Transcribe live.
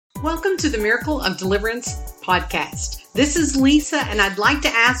Welcome to the Miracle of Deliverance podcast. This is Lisa, and I'd like to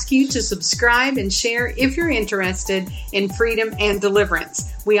ask you to subscribe and share if you're interested in freedom and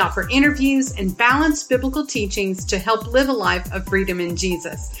deliverance. We offer interviews and balanced biblical teachings to help live a life of freedom in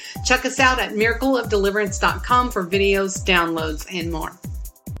Jesus. Check us out at miracleofdeliverance.com for videos, downloads, and more.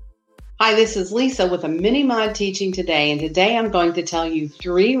 Hi, this is Lisa with a mini mod teaching today, and today I'm going to tell you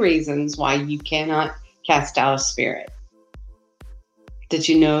 3 reasons why you cannot cast out a spirit. Did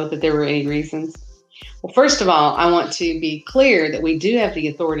you know that there were 8 reasons? Well, first of all, I want to be clear that we do have the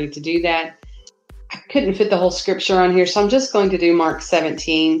authority to do that. I couldn't fit the whole scripture on here, so I'm just going to do Mark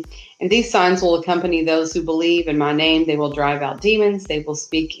 17. And these signs will accompany those who believe in my name. They will drive out demons. They will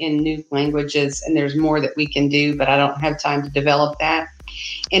speak in new languages. And there's more that we can do, but I don't have time to develop that.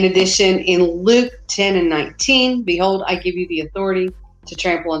 In addition, in Luke 10 and 19, behold, I give you the authority to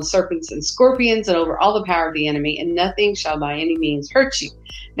trample on serpents and scorpions and over all the power of the enemy, and nothing shall by any means hurt you.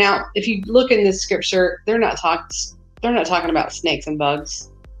 Now, if you look in this scripture, they're not talking about snakes and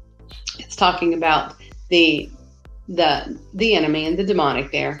bugs. It's talking about the enemy and the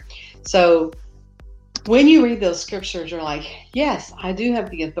demonic there. So when you read those scriptures, you're like, yes, I do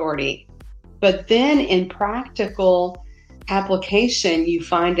have the authority. But then in practical application, you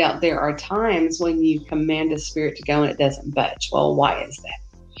find out there are times when you command a spirit to go and it doesn't budge. Well, why is that?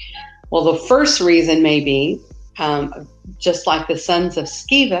 Well, the first reason may be just like the sons of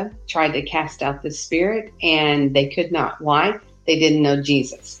Sceva tried to cast out this spirit and they could not. Why? They didn't know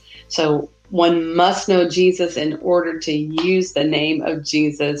Jesus. So one must know Jesus in order to use the name of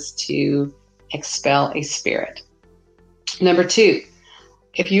Jesus to expel a spirit. Number 2.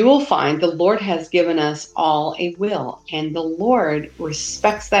 If you will find, the Lord has given us all a will, and the Lord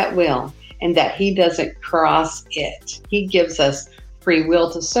respects that will and that he doesn't cross it. He gives us free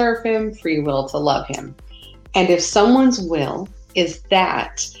will to serve him, free will to love him. And if someone's will is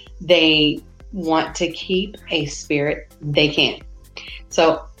that they want to keep a spirit, they can.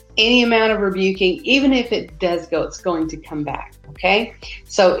 So any amount of rebuking, even if it does go, it's going to come back, okay?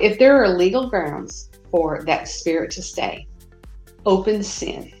 So if there are legal grounds for that spirit to stay, open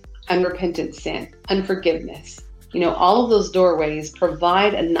sin, unrepentant sin, unforgiveness. All of those doorways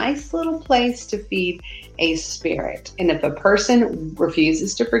provide a nice little place to feed a spirit. And if a person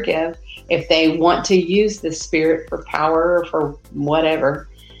refuses to forgive, if they want to use the spirit for power or for whatever,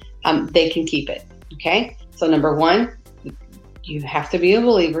 they can keep it. Okay? So number 1, you have to be a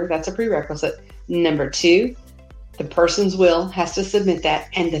believer. That's a prerequisite. Number 2, the person's will has to submit that.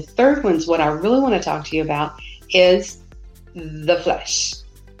 And the third one's what I really want to talk to you about is the flesh.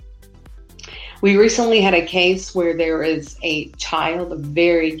 We recently had a case where there is a child, a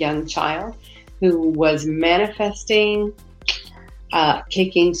very young child, who was manifesting,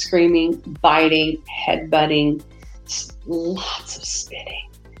 kicking, screaming, biting, headbutting, lots of spitting,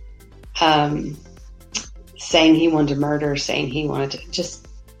 saying he wanted to murder, saying he wanted to, just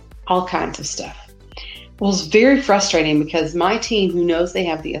all kinds of stuff. Well, it was very frustrating because my team, who knows they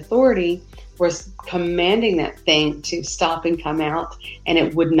have the authority, was commanding that thing to stop and come out, and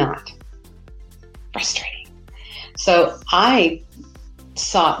it would not. Frustrating. So I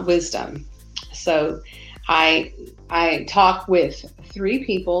sought wisdom. So I talk with 3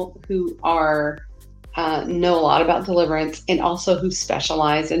 people who are know a lot about deliverance and also who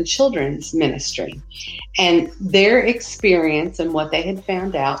specialize in children's ministry. And their experience and what they had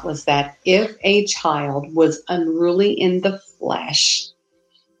found out was that if a child was unruly in the flesh,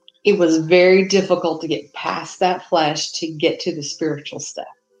 it was very difficult to get past that flesh to get to the spiritual stuff.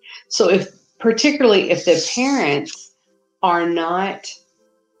 So particularly if the parents are not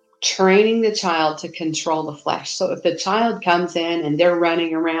training the child to control the flesh. So if the child comes in and they're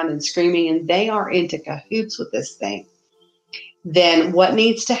running around and screaming and they are into cahoots with this thing, then what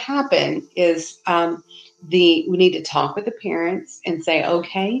needs to happen is we need to talk with the parents and say,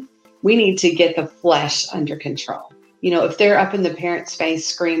 okay, we need to get the flesh under control. If they're up in the parent's face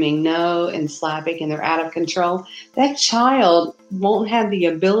screaming no and slapping and they're out of control, that child won't have the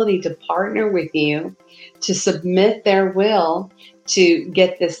ability to partner with you to submit their will to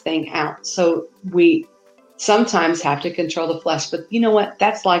get this thing out. So we sometimes have to control the flesh, but you know what?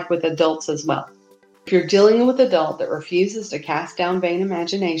 That's like with adults as well. If you're dealing with an adult that refuses to cast down vain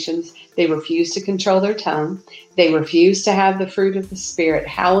imaginations, they refuse to control their tongue, they refuse to have the fruit of the Spirit,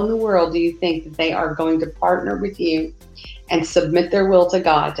 how in the world do you think that they are going to partner with you and submit their will to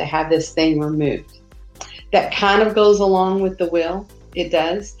God to have this thing removed? That kind of goes along with the will. It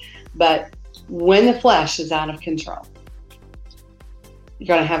does. But when the flesh is out of control, you're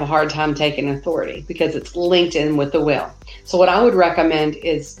going to have a hard time taking authority because it's linked in with the will. So what I would recommend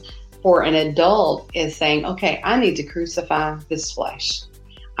is for an adult is saying, okay, I need to crucify this flesh.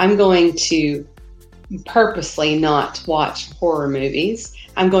 I'm going to purposely not watch horror movies.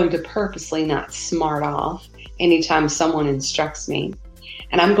 I'm going to purposely not smart off anytime someone instructs me.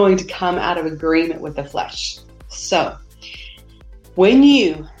 And I'm going to come out of agreement with the flesh. So, when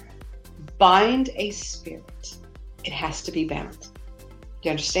you bind a spirit, it has to be bound. Do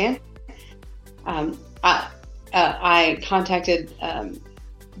you understand? I contacted I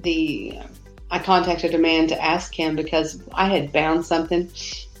contacted a man to ask him because I had bound something.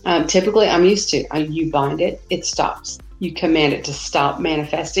 Typically, I'm used to you bind it, it stops. You command it to stop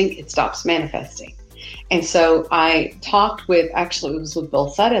manifesting, it stops manifesting. And so I talked with, actually it was with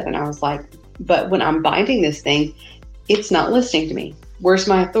Bill Sudduth, and I was like, but when I'm binding this thing, it's not listening to me. Where's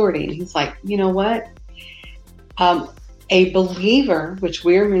my authority? And he's like, you know what? A believer, which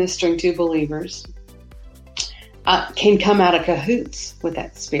we're ministering to believers, can come out of cahoots with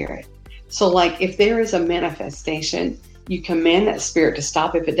that spirit. So like if there is a manifestation, you command that spirit to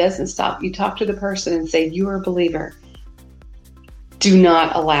stop. If it doesn't stop, you talk to the person and say, you are a believer. Do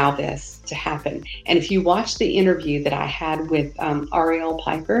not allow this to happen. And if you watch the interview that I had with Ariel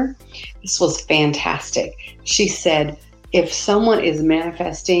Piper, this was fantastic. She said, if someone is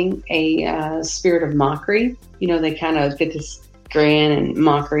manifesting a spirit of mockery, they kind of get this grin and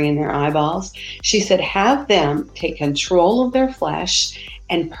mockery in their eyeballs. She said, have them take control of their flesh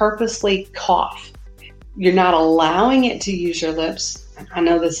and purposely cough. You're not allowing it to use your lips. I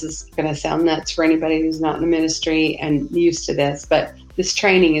know this is going to sound nuts for anybody who's not in the ministry and used to this, but this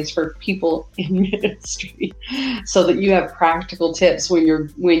training is for people in ministry so that you have practical tips when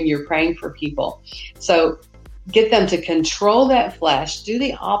you're praying for people. So get them to control that flesh, do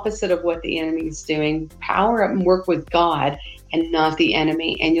the opposite of what the enemy is doing, power up and work with God and not the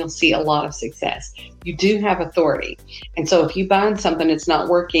enemy, and you'll see a lot of success. You do have authority. And so if you bind something that's not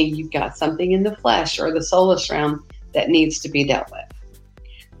working, you've got something in the flesh or the soulless realm that needs to be dealt with.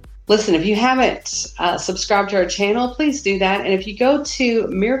 Listen, if you haven't subscribed to our channel, please do that. And if you go to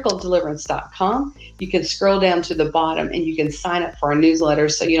miracledeliverance.com, you can scroll down to the bottom and you can sign up for our newsletter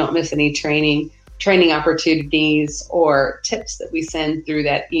so you don't miss any training opportunities or tips that we send through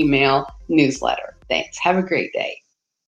that email newsletter. Thanks. Have a great day.